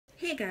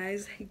Hey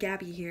guys,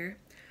 Gabby here.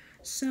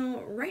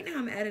 So right now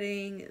I'm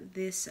editing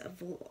this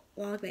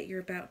vlog that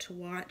you're about to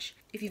watch.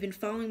 If you've been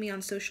following me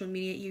on social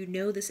media, you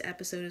know this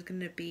episode is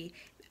going to be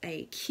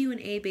a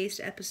Q&A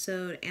based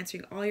episode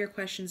answering all your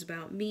questions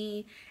about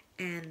me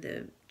and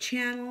the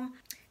channel.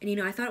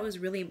 And I thought it was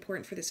really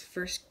important for this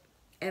first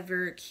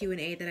ever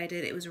Q&A that I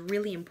did. It was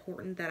really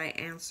important that I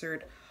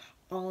answered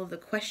all of the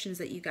questions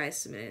that you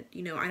guys submitted.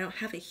 I don't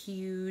have a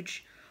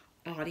huge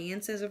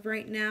audience as of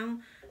right now,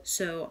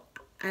 so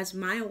as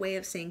my way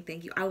of saying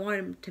thank you, I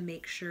wanted to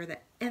make sure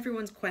that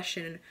everyone's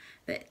question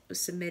that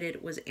was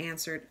submitted was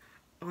answered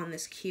on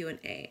this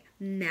Q&A.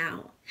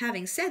 Now,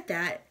 having said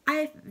that,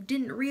 I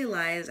didn't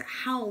realize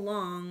how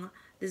long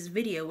this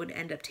video would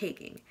end up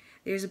taking.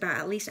 There's about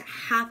at least a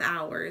half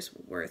hour's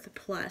worth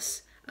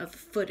plus of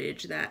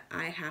footage that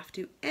I have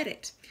to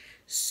edit.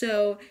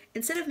 So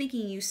instead of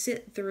making you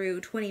sit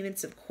through 20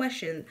 minutes of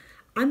questions,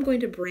 I'm going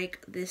to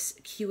break this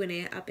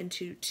Q&A up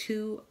into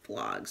two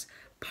vlogs.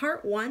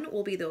 Part one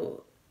will be the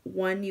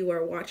one you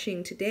are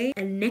watching today,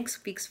 and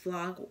next week's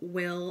vlog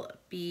will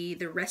be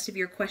the rest of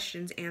your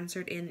questions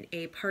answered in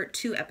a part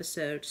 2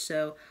 episode.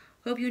 So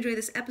hope you enjoy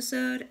this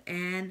episode,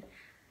 and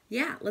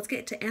yeah, let's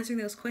get to answering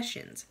those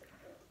questions.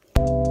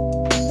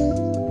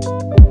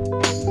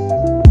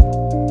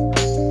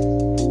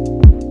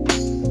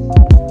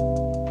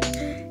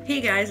 Hey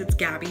guys, it's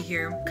Gabby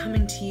here,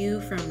 coming to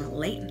you from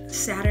late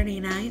Saturday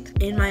night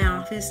in my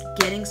office,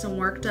 getting some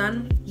work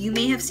done. You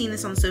may have seen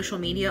this on social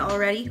media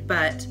already,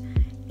 but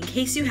in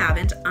case you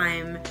haven't,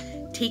 I'm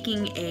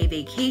taking a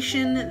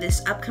vacation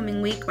this upcoming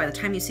week. By the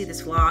time you see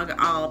this vlog,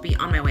 I'll be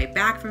on my way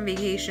back from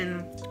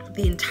vacation.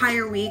 The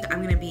entire week,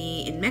 I'm gonna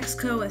be in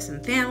Mexico with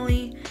some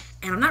family,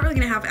 and I'm not really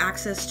gonna have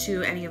access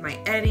to any of my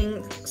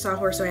editing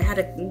software, so I had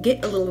to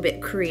get a little bit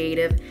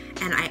creative,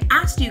 and I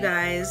asked you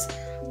guys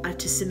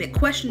to submit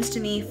questions to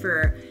me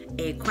for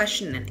a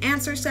question and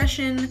answer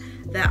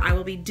session that I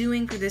will be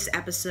doing for this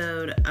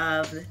episode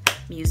of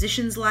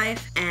Musician's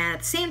Life. And at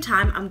the same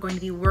time, I'm going to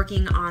be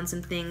working on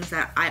some things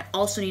that I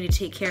also need to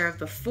take care of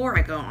before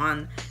I go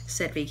on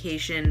said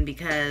vacation,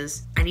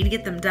 because I need to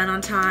get them done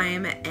on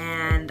time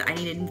and I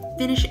need to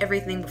finish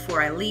everything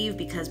before I leave,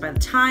 because by the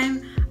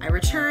time I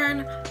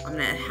return, I'm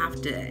gonna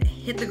have to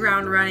hit the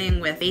ground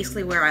running with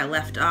basically where I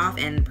left off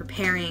and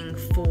preparing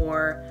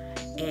for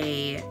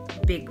a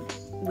big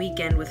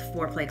weekend with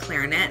foreplay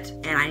clarinet,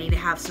 and I need to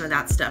have some of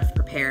that stuff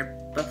prepared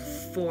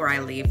before I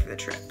leave for the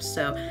trip.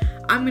 So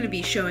I'm going to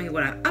be showing you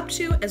what I'm up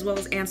to, as well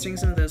as answering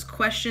some of those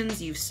questions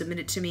you've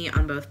submitted to me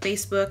on both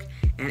Facebook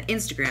and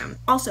Instagram.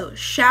 Also,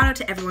 shout out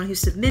to everyone who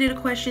submitted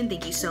a question.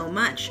 Thank you so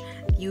much.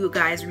 You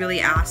guys really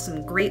asked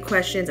some great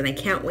questions, and I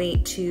can't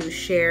wait to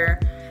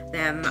share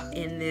them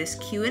in this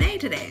Q&A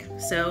today.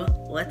 So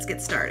let's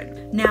get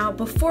started. Now,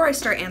 before I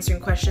start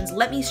answering questions,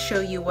 let me show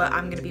you what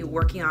I'm gonna be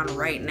working on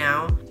right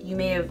now. You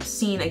may have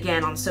seen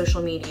again on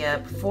social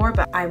media before,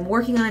 but I'm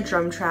working on a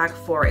drum track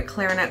for a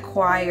clarinet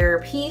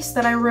choir piece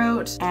that I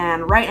wrote,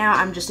 and right now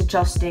I'm just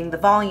adjusting the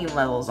volume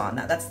levels on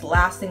that. That's the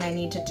last thing I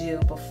need to do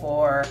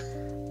before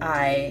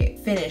I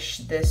finish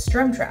this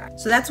drum track.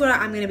 So that's what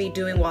I'm gonna be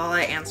doing while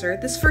I answer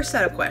this first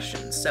set of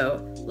questions.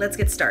 So let's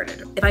get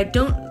started. If I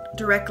don't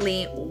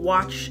directly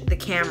watch the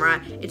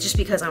camera, it's just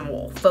because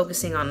I'm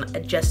focusing on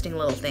adjusting a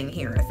little thing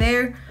here or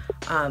there,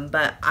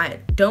 but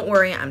don't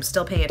worry, I'm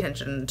still paying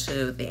attention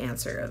to the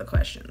answer of the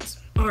questions.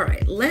 All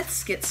right,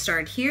 let's get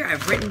started here.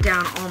 I've written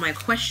down all my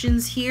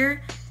questions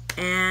here,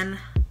 and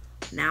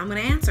now I'm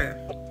gonna answer.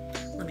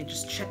 Let me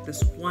just check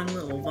this one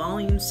little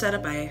volume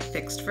setup I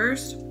fixed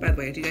first. By the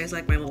way, do you guys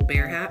like my little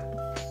bear hat?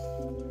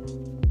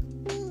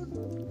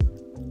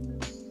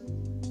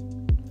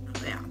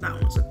 Oh yeah,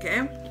 that one's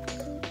okay.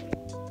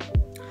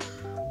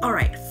 All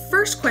right,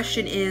 first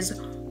question is,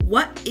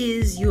 what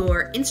is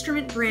your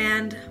instrument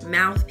brand,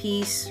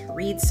 mouthpiece,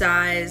 reed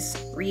size,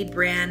 reed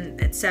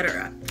brand,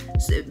 etc.?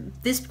 So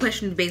this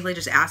question is basically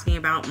just asking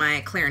about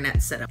my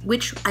clarinet setup,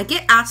 which I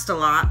get asked a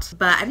lot,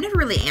 but I've never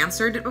really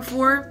answered it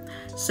before.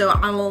 So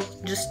I will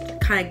just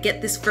kind of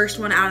get this first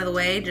one out of the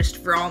way,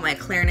 just for all my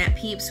clarinet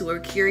peeps who are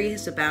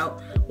curious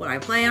about what I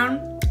play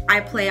on. I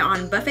play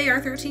on Buffet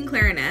R13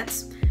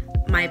 clarinets.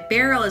 My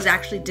barrel is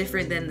actually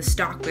different than the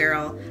stock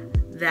barrel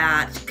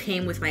that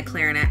came with my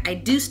clarinet. I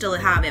do still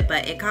have it,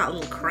 but it got a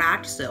little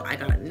cracked, so I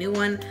got a new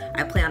one.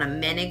 I play on a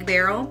Menig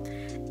barrel.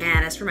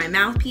 And as for my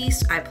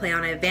mouthpiece, I play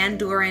on a Van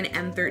Doren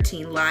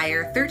M13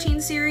 Lyre 13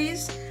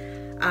 series.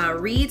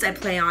 Reeds, I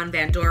play on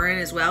Van Doren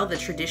as well, the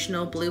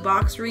traditional blue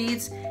box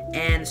reeds,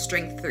 and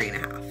strength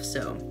 3.5.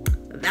 So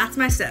that's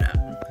my setup.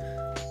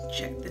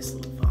 Check this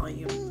little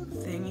volume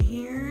thing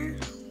here.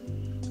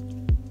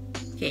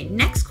 Okay,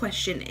 next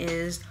question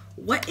is,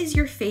 what is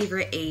your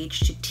favorite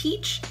age to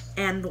teach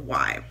and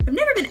why? I've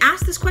never been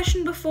asked this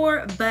question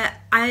before, but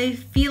I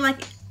feel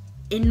like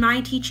in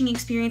my teaching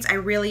experience, I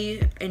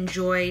really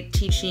enjoy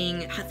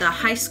teaching the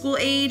high school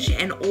age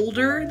and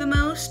older the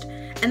most.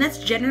 And that's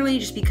generally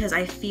just because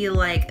I feel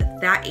like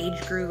that age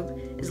group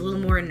is a little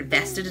more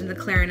invested in the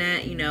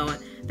clarinet. You know,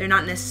 they're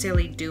not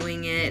necessarily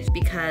doing it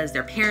because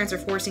their parents are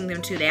forcing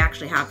them to. They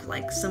actually have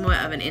like somewhat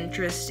of an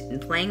interest in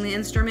playing the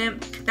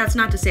instrument. That's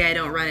not to say I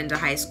don't run into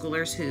high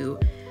schoolers who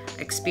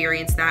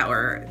experience that,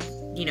 or,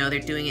 you know, they're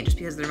doing it just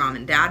because their mom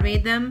and dad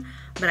made them,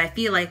 but I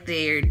feel like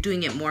they're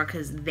doing it more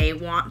because they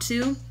want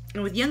to.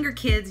 And with younger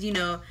kids, you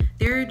know,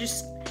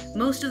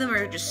 most of them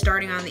are just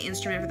starting on the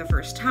instrument for the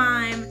first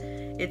time.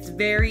 It's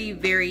very,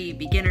 very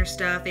beginner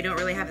stuff. They don't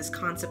really have this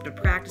concept of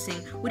practicing,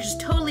 which is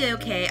totally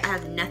okay. I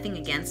have nothing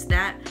against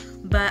that.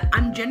 But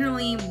I'm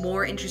generally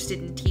more interested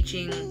in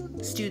teaching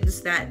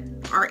students that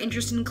are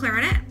interested in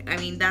clarinet. I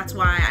mean, that's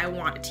why I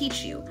want to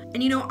teach you.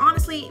 And you know,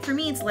 honestly, for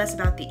me, it's less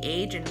about the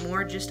age and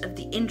more just of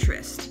the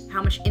interest.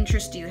 How much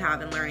interest do you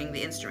have in learning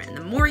the instrument? And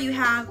the more you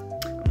have,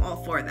 I'm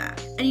all for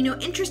that. And you know,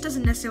 interest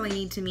doesn't necessarily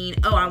need to mean,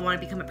 oh, I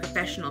want to become a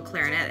professional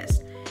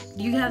clarinetist.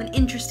 You have an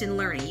interest in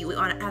learning. You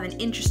want to have an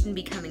interest in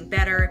becoming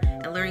better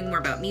and learning more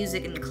about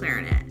music and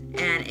clarinet.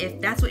 And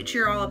if that's what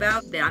you're all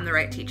about, then I'm the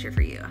right teacher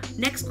for you.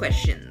 Next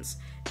questions.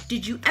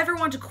 Did you ever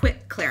want to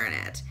quit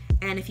clarinet?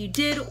 And if you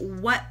did,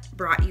 what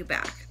brought you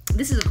back?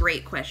 This is a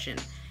great question.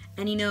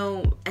 And you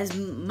know, as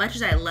much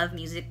as I love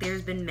music,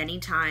 there's been many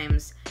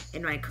times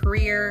in my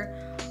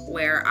career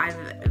where I've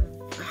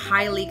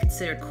highly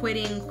considered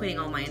quitting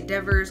all my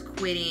endeavors,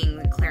 quitting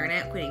the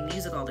clarinet, quitting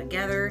music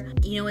altogether.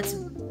 You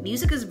know,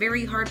 music is a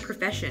very hard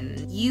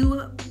profession.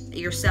 You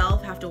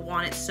yourself have to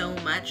want it so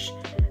much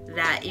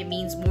that it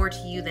means more to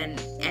you than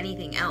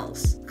anything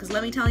else. Because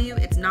let me tell you,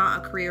 it's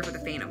not a career for the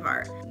faint of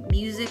heart.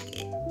 Music,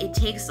 it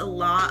takes a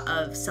lot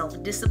of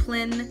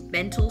self-discipline,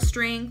 mental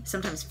strength,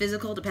 sometimes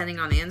physical, depending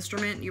on the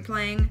instrument you're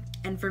playing.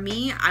 And for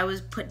me, I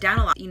was put down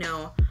a lot. You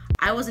know,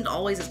 I wasn't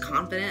always as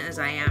confident as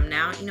I am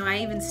now. You know, I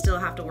even still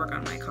have to work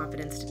on my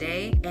confidence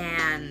today,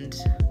 and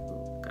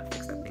gotta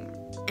fix that thing.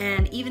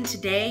 And even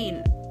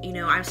today, you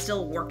know, I'm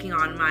still working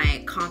on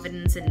my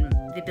confidence and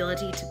the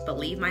ability to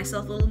believe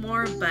myself a little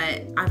more,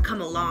 but I've come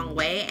a long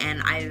way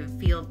and I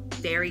feel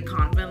very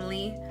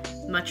confidently,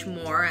 much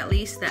more at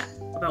least,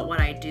 about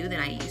what I do than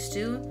I used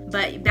to.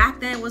 But back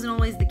then it wasn't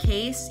always the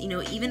case. You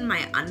know, even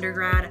my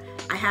undergrad,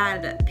 I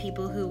had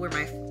people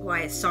who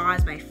I saw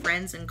as my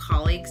friends and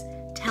colleagues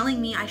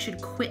telling me I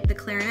should quit the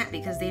clarinet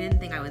because they didn't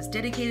think I was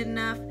dedicated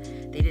enough,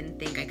 they didn't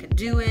think I could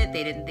do it,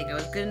 they didn't think I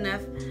was good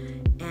enough,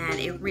 and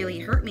it really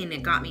hurt me and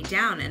it got me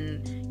down.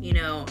 And you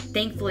know,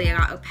 thankfully I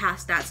got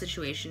past that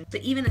situation.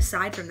 But even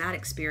aside from that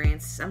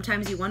experience,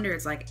 sometimes you wonder,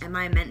 it's like, am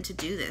I meant to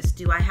do this?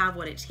 Do I have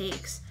what it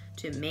takes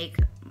to make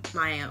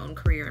my own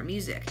career in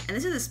music? And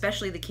this is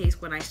especially the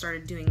case when I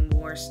started doing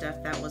more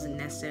stuff that wasn't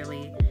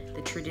necessarily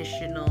the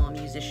traditional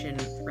musician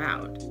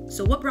route.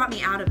 So what brought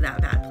me out of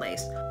that bad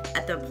place?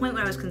 At the point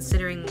when I was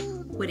considering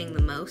quitting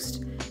the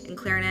most in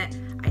clarinet,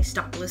 I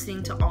stopped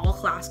listening to all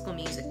classical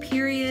music,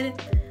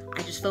 period.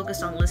 I just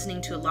focused on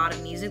listening to a lot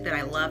of music that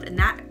I loved, and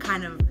that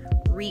kind of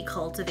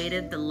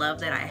recultivated the love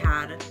that I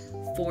had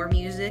for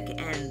music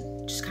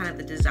and just kind of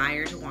the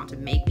desire to want to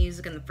make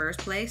music in the first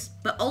place.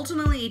 But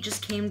ultimately, it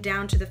just came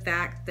down to the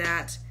fact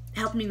that it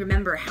helped me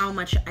remember how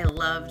much I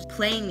loved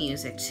playing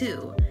music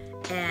too.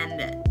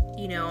 And,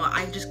 you know,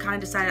 I just kind of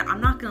decided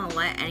I'm not gonna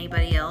let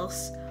anybody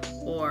else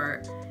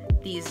or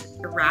these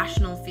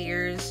irrational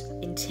fears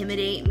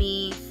intimidate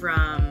me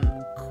from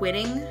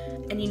quitting.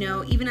 And you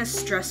know, even as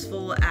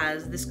stressful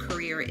as this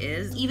career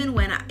is, even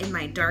when in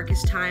my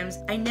darkest times,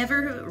 I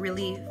never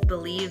really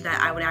believed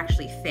that I would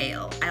actually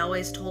fail. I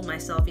always told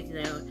myself,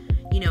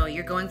 you know,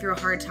 you're going through a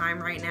hard time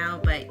right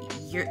now, but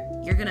you're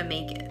gonna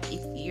make it.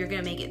 You're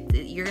gonna make it.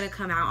 You're gonna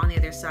come out on the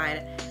other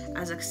side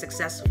as a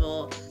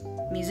successful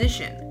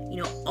musician.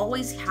 You know,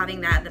 always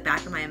having that at the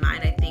back of my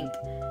mind, I think,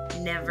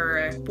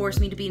 never forced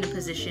me to be in a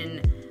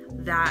position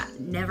that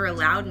never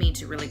allowed me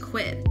to really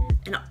quit.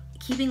 And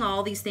keeping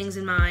all these things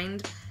in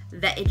mind,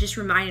 that it just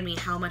reminded me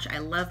how much I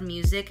loved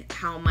music,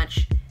 how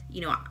much,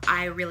 you know,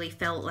 I really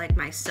felt like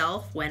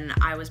myself when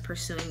I was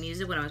pursuing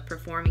music, when I was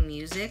performing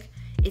music.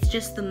 It's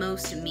just the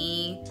most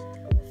me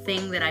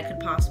thing that I could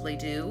possibly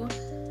do,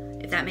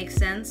 if that makes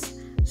sense.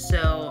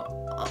 So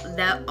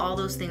that all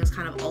those things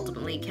kind of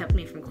ultimately kept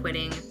me from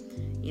quitting,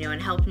 you know,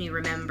 and helped me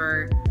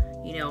remember,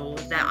 you know,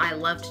 that I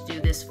love to do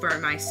this for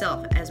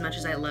myself as much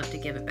as I love to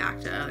give it back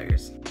to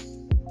others.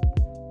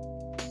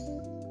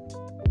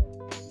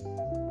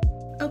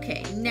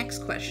 Okay, next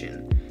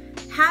question.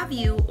 Have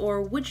you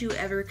or would you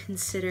ever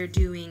consider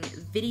doing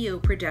video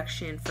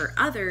production for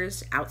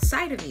others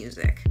outside of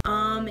music?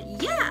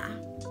 Yeah.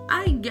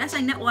 I guess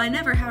I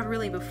never have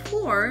really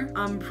before.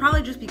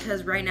 Probably just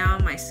because right now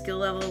my skill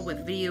level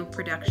with video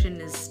production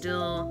is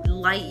still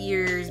light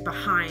years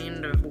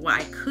behind of what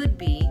I could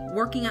be.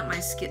 Working up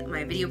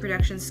my video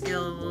production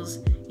skills,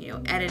 you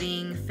know,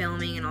 editing,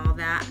 filming, and all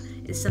that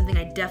is something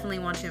I definitely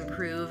want to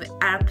improve.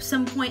 At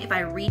some point, if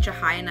I reach a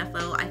high enough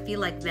level, I feel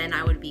like then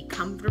I would be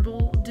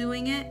comfortable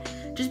doing it.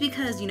 Just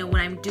because, you know,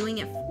 when I'm doing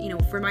it, you know,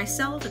 for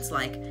myself, it's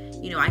like,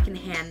 you know, I can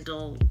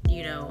handle,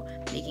 you know,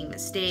 making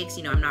mistakes.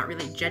 You know, I'm not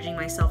really judging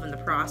myself in the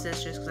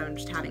process just because I'm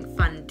just having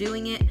fun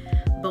doing it.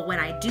 But when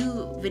I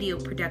do video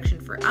production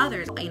for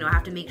others, you know, I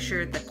have to make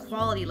sure the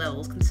quality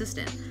level is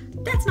consistent.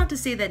 That's not to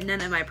say that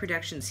none of my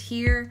productions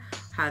here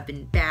have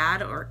been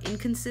bad or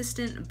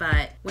inconsistent,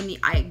 but when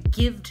I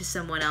give to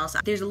someone else,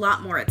 there's a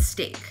lot more at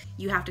stake.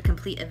 You have to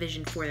complete a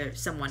vision for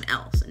someone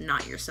else,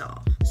 not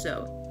yourself.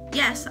 So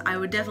yes, I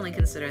would definitely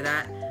consider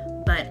that,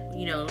 but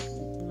you know,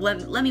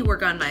 let me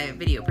work on my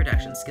video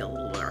production skill a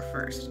little more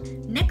first.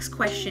 Next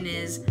question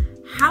is,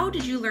 how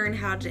did you learn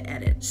how to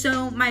edit?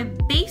 So my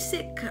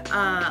basic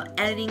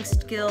editing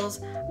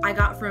skills I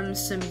got from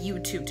some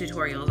YouTube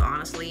tutorials,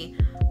 honestly.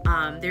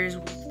 There's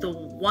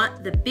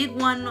the big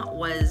one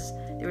was,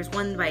 there was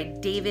one by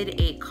David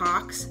A.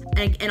 Cox,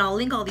 and I'll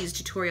link all these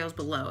tutorials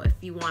below if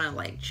you want to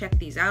like check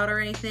these out or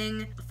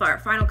anything. For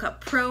Final Cut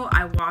Pro,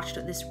 I watched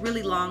this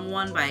really long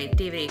one by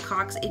David A.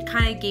 Cox. It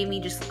kind of gave me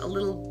just a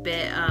little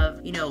bit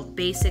of, you know,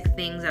 basic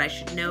things that I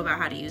should know about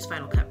how to use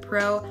Final Cut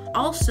Pro.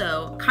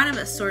 Also, kind of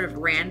a sort of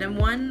random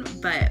one,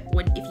 but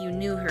if you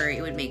knew her,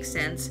 it would make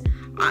sense.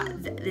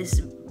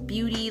 This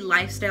beauty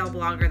lifestyle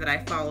blogger that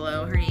I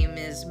follow, her name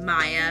is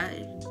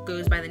Maya,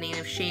 goes by the name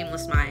of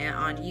Shameless Maya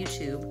on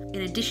YouTube.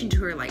 In addition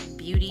to her like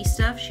beauty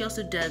stuff, she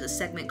also does a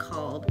segment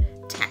called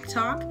Tech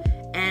Talk,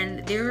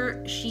 and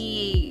there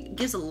she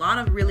gives a lot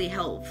of really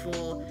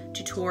helpful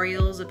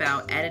tutorials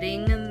about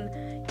editing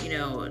and, you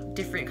know,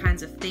 different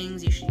kinds of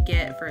things you should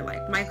get for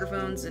like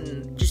microphones,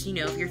 and just, you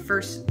know, if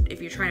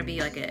you're trying to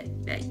be like a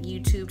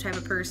YouTube type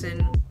of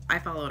person. I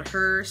followed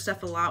her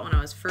stuff a lot when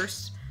I was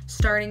first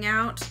starting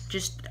out.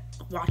 Just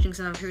watching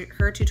some of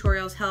her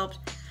tutorials helped.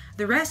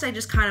 The rest I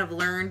just kind of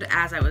learned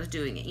as I was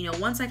doing it. You know,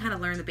 once I kind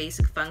of learned the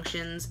basic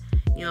functions,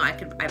 you know, I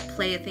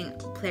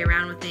play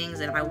around with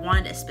things, and if I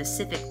wanted a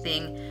specific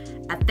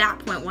thing, at that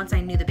point, once I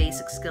knew the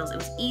basic skills, it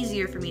was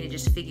easier for me to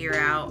just figure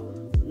out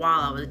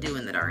while I was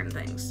doing the darn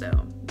thing. So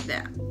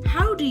yeah.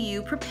 How do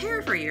you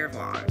prepare for your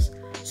vlogs?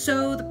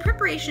 So the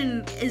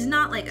preparation is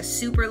not like a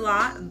super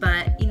lot,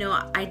 but you know,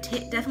 I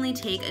definitely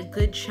take a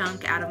good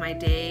chunk out of my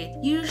day.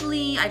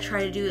 Usually I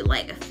try to do it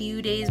like a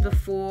few days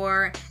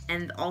before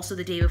and also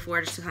the day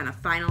before, just to kind of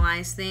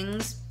finalize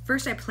things.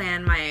 First, I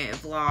plan my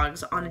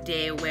vlogs on a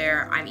day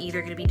where I'm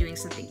either going to be doing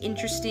something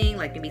interesting,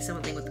 like maybe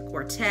something with the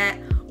quartet,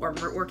 or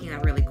working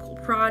on a really cool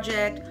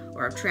project,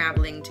 or I'm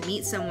traveling to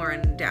meet somewhere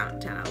in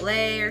downtown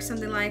LA or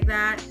something like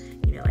that,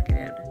 you know, like I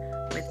did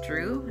with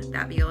Drew,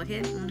 that be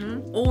okay.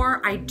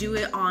 Or I do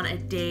it on a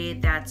day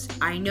that's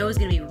I know is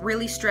gonna be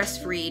really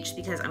stress-free, just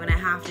because I'm gonna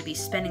have to be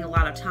spending a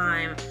lot of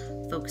time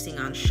focusing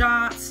on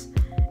shots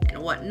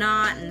and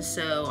whatnot, and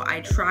so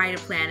I try to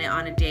plan it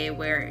on a day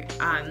where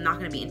I'm not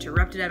gonna be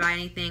interrupted by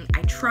anything.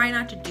 I try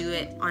not to do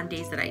it on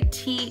days that I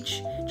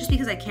teach, just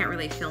because I can't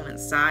really film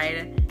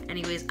inside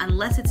anyways,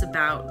 unless it's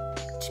about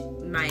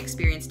my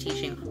experience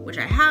teaching, which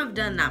I have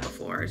done that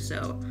before,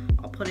 so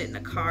I'll put it in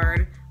a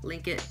card,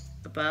 link it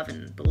above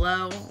and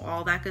below,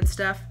 all that good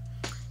stuff,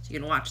 so you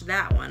can watch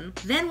that one.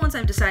 Then once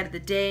I've decided the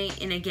day,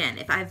 and again,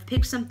 if I've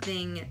picked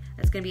something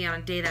that's going to be on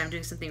a day that I'm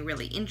doing something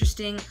really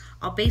interesting,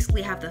 I'll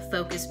basically have the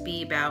focus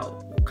be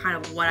about kind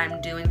of what I'm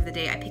doing for the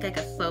day. I pick like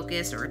a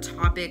focus or a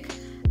topic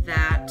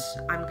that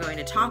I'm going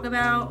to talk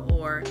about,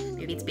 or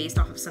maybe it's based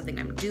off of something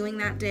I'm doing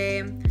that day,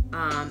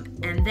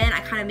 and then I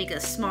kind of make a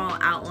small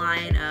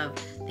outline of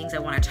things I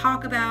want to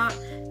talk about,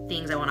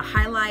 things I want to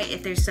highlight.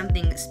 If there's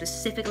something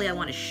specifically I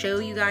want to show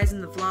you guys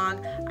in the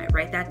vlog, I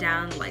write that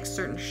down, like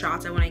certain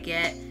shots I want to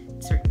get,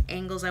 certain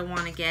angles I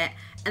want to get,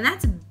 and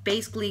that's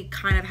basically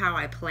kind of how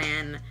I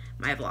plan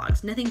my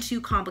vlogs. Nothing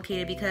too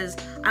complicated, because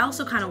I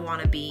also kind of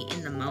want to be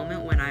in the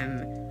moment when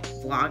I'm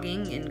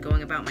vlogging and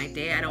going about my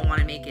day. I don't want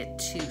to make it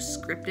too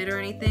scripted or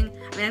anything.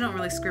 I mean, I don't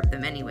really script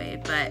them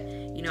anyway, but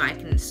you know, I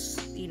can,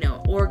 you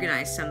know,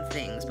 organize some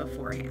things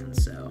beforehand,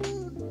 so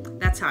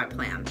that's how I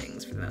plan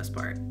things for the most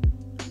part.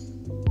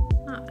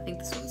 I think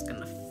this one's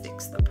gonna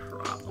fix the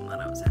problem that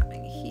I was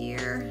having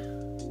here.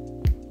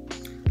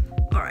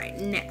 All right,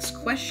 next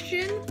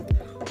question.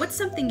 What's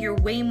something you're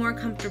way more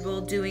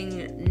comfortable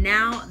doing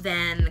now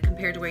than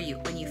compared to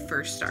when you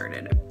first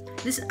started?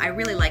 I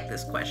really like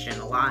this question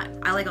a lot.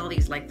 I like all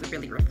these like the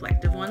really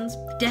reflective ones.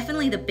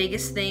 Definitely the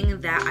biggest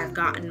thing that I've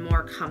gotten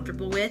more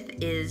comfortable with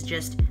is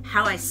just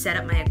how I set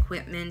up my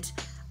equipment,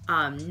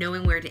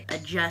 knowing where to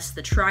adjust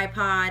the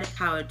tripod,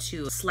 how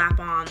to slap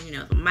on, you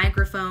know, the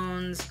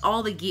microphones,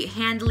 all the gear,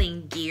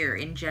 handling gear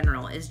in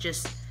general is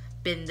just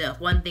been the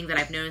one thing that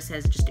I've noticed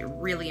has just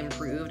really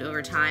improved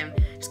over time.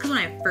 Just because when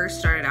I first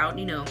started out,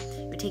 you know,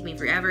 it would take me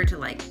forever to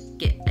like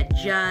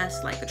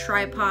adjust like the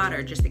tripod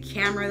or just the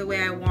camera the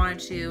way I wanted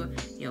to,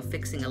 you know,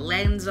 fixing a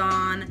lens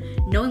on,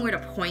 knowing where to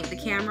point the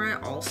camera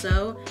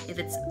also, if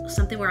it's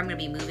something where I'm going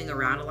to be moving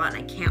around a lot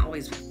and I can't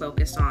always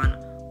focus on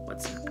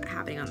what's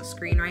happening on the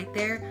screen right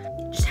there,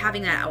 just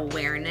having that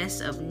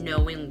awareness of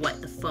knowing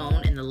what the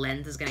phone and the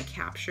lens is going to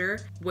capture,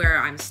 where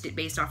I'm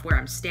based off where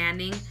I'm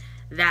standing.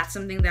 That's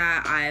something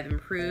that I've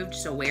improved,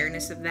 just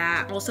awareness of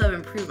that. Also, I've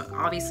improved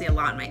obviously a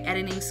lot in my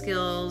editing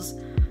skills,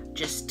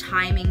 just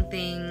timing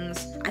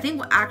things. I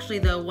think actually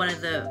though, one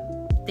of the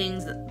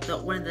things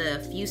that one of the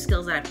few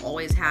skills that I've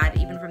always had,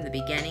 even from the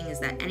beginning, is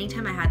that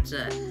anytime I had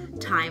to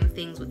time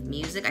things with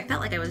music, I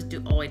felt like I always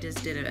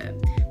did a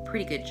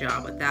pretty good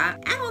job with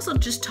that. And also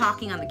just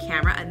talking on the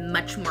camera, I'm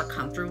much more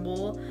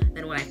comfortable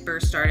than when I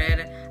first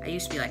started. I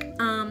used to be like,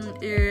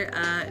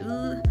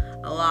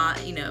 a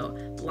lot, you know,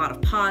 a lot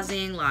of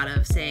pausing, a lot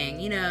of saying,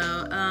 you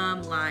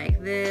know,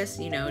 like this,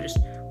 you know, just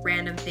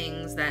random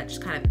things that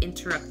just kind of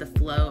interrupt the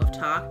flow of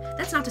talk.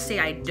 That's not to say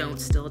I don't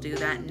still do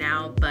that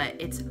now, but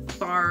it's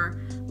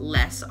far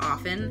less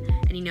often.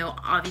 And you know,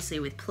 obviously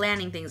with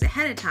planning things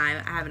ahead of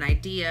time, I have an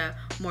idea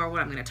more what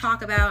I'm going to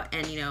talk about,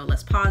 and you know,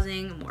 less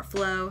pausing, more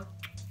flow,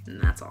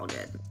 and that's all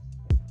good.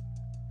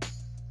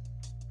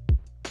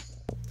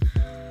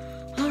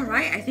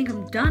 Alright, I think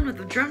I'm done with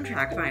the drum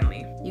track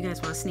finally. You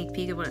guys want a sneak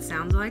peek of what it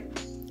sounds like?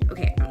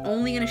 Okay, I'm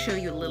only going to show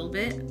you a little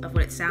bit of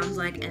what it sounds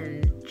like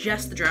and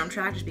just the drum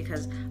track, just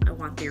because I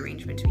want the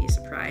arrangement to be a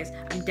surprise.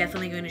 I'm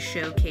definitely going to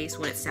showcase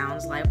what it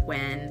sounds like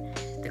when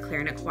the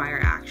clarinet choir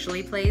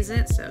actually plays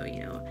it, so,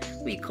 you know,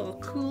 we call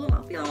cool,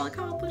 I'll feel all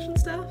accomplished and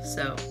stuff.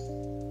 So,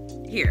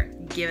 here,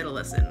 give it a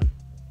listen.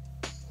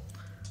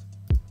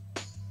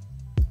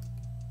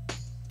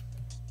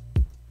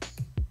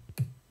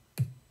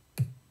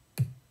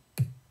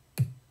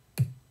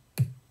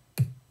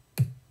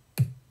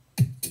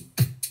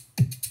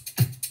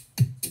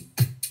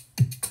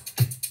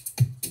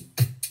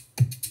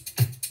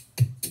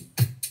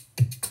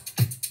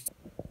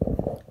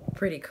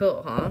 Pretty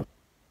cool, huh?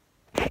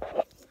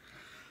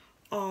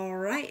 All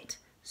right,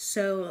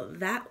 so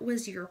that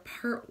was your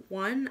part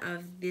 1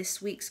 of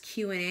this week's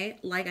Q&A.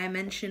 Like I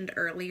mentioned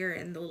earlier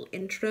in the little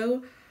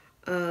intro,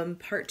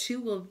 part 2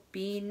 will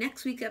be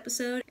next week's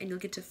episode, and you'll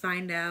get to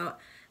find out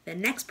the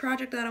next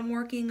project that I'm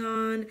working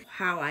on,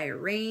 how I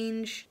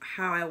arrange,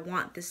 how I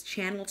want this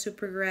channel to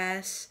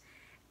progress,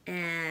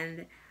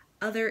 and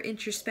other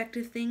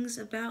introspective things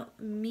about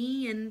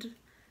me and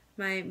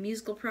my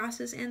musical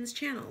process and this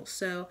channel.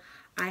 So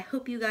I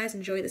hope you guys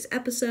enjoy this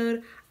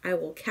episode. I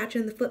will catch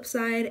you on the flip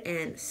side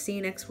and see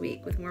you next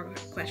week with more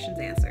questions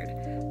answered.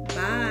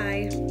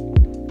 Bye!